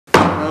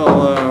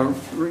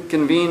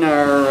reconvene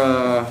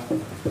our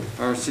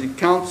city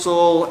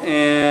council,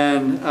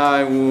 and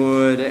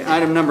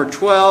item number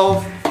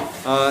 12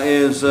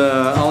 is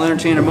I'll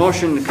entertain a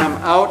motion to come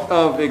out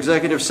of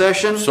executive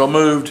session. So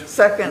moved.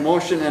 Second.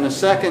 Motion and a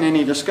second.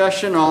 Any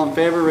discussion? All in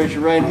favor, raise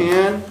your right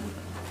hand.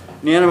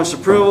 Unanimous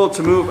approval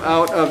to move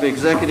out of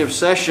executive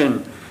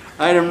session.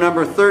 Item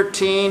number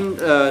 13,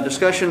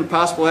 discussion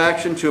possible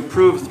action to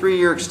approve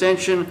 3-year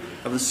extension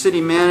of the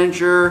city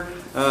manager,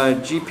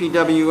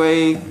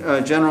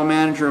 GPWA general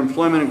manager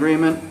employment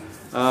agreement.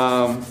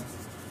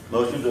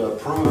 Motion to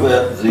approve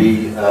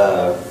the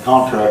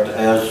contract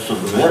as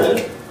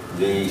submitted,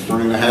 the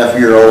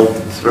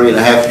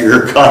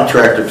 3.5-year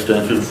contract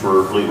extension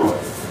for Leroy.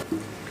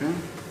 Okay.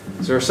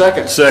 Is there a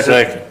second? Second.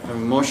 I have a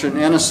motion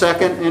and a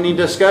second. Any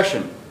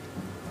discussion?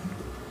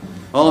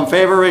 All in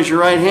favor, raise your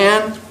right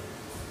hand.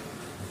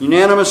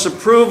 Unanimous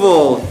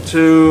approval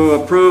to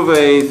approve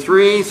a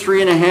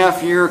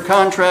 3.5-year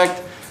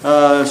contract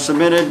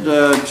submitted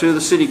to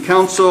the City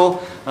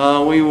Council.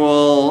 We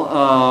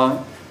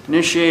will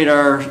initiate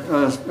our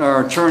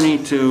attorney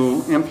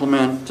to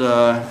implement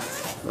that,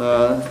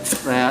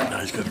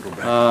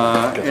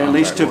 at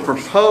least to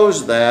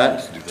propose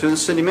that to the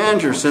City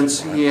Manager,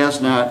 since he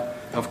has not,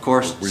 of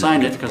course,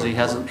 signed it because he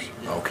hasn't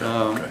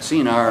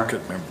seen our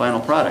final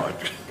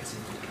product.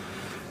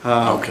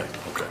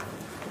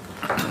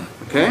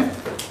 Okay.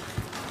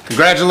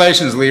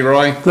 Congratulations,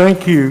 Leroy.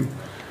 Thank you.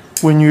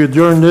 When you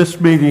adjourn this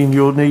meeting,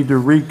 you'll need to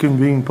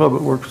reconvene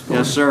Public Works.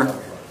 Yes, sir.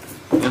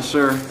 Yes,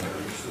 sir.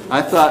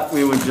 I thought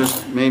we would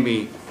just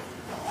maybe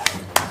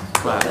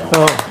clap.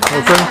 Oh,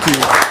 well, thank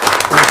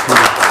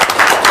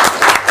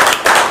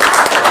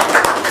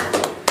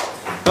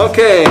you.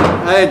 Okay,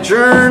 I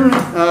adjourn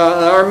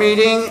our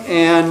meeting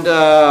and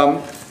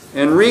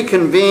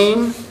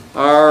reconvene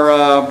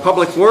our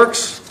Public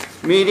Works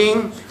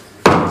meeting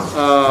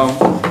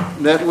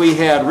that we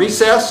had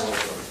recessed.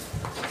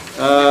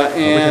 We're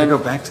going to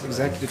go back to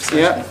executive session?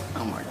 Yeah.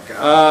 Oh my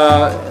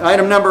God.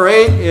 Item number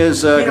 8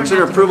 is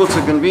consider approval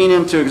to convene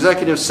into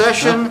executive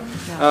session.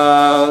 We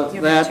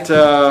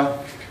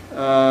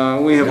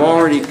have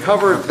already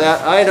covered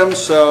that item,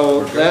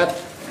 so that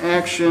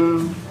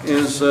action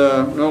is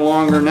no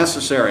longer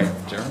necessary.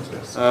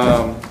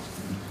 So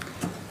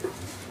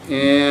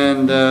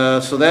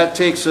that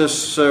takes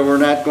us, we're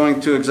not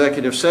going to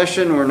executive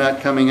session, we're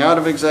not coming out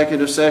of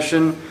executive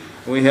session.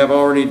 We have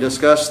already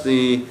discussed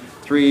the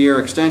 3-year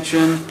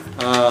extension.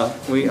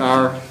 We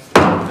are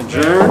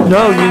adjourned.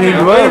 No, you need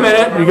to vote. Wait a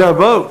minute. You got to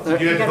vote.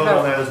 You have to vote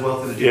on that as well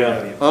for the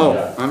GEDA.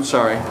 Oh, I'm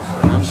sorry.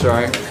 I'm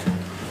sorry.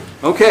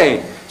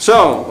 Okay,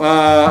 so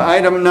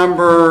item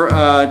number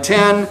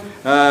 10,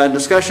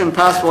 discussion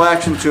possible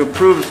action to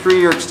approve a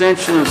 3-year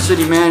extension of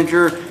city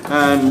manager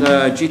and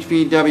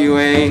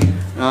GPWA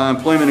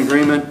employment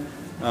agreement.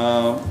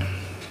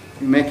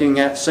 Making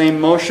that same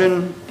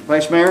motion,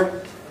 Vice Mayor?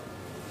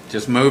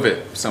 Just move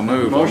it. So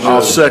move.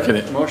 I'll second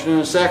it. Motion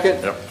and a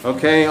second? Yep.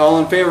 Okay, all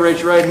in favor, raise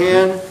your right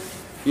hand.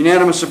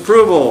 Unanimous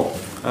approval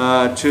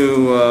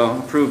to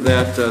approve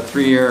that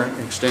 3-year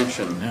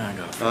extension.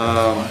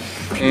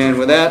 And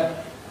with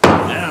that,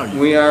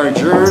 we are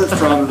adjourned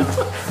from,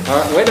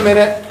 wait a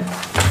minute.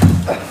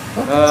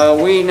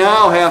 We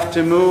now have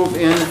to move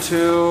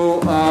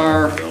into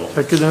our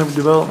Economic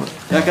development.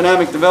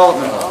 economic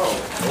development. I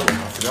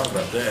forgot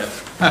about that.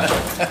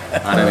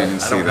 I didn't even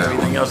see that.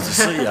 Anything else to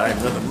see? I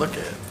have nothing to look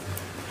at.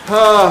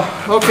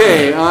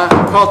 Okay,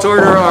 call to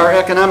order our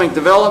Economic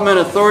Development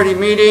Authority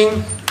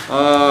meeting.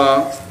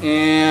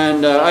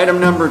 Item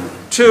number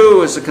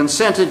 2 is the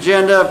consent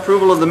agenda,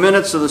 approval of the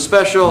minutes of the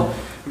special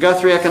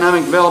Guthrie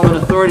Economic Development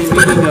Authority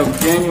meeting of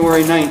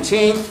January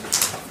 19th.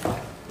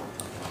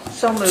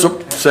 So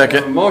moved.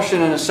 Second. A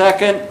motion and a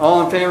second.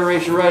 All in favor,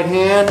 raise your right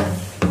hand.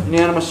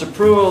 Unanimous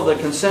approval of the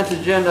consent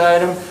agenda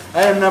item.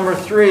 Item number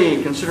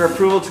 3, consider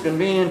approval to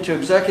convene into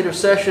executive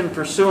session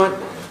pursuant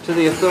to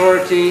the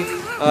authority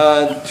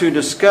to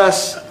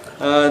discuss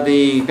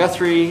the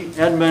Guthrie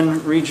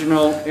Edmond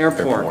Regional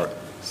Airport.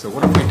 So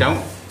what if we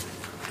don't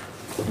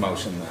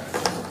motion that?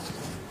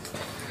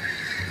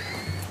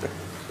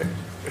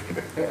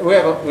 We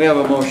have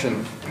a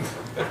motion.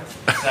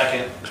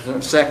 Second.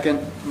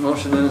 Second,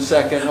 motion and a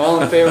second.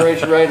 All in favor,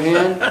 raise your right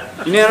hand.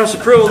 Unanimous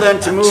approval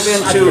then to move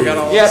into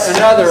yet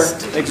another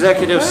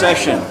executive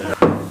session.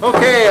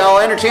 Okay, I'll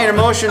entertain a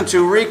motion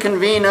to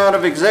reconvene out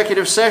of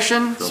executive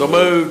session. So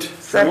moved.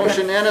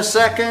 Motion and a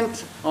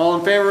second. All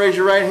in favor, raise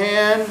your right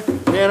hand.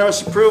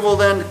 Unanimous approval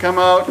then to come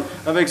out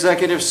of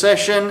executive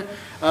session.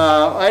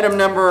 Item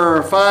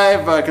number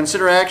 5,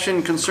 consider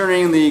action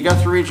concerning the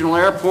Guthrie Regional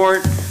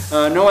Airport.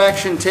 No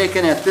action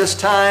taken at this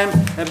time.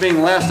 That being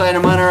the last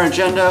item on our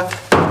agenda,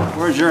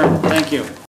 we're adjourned. Thank you.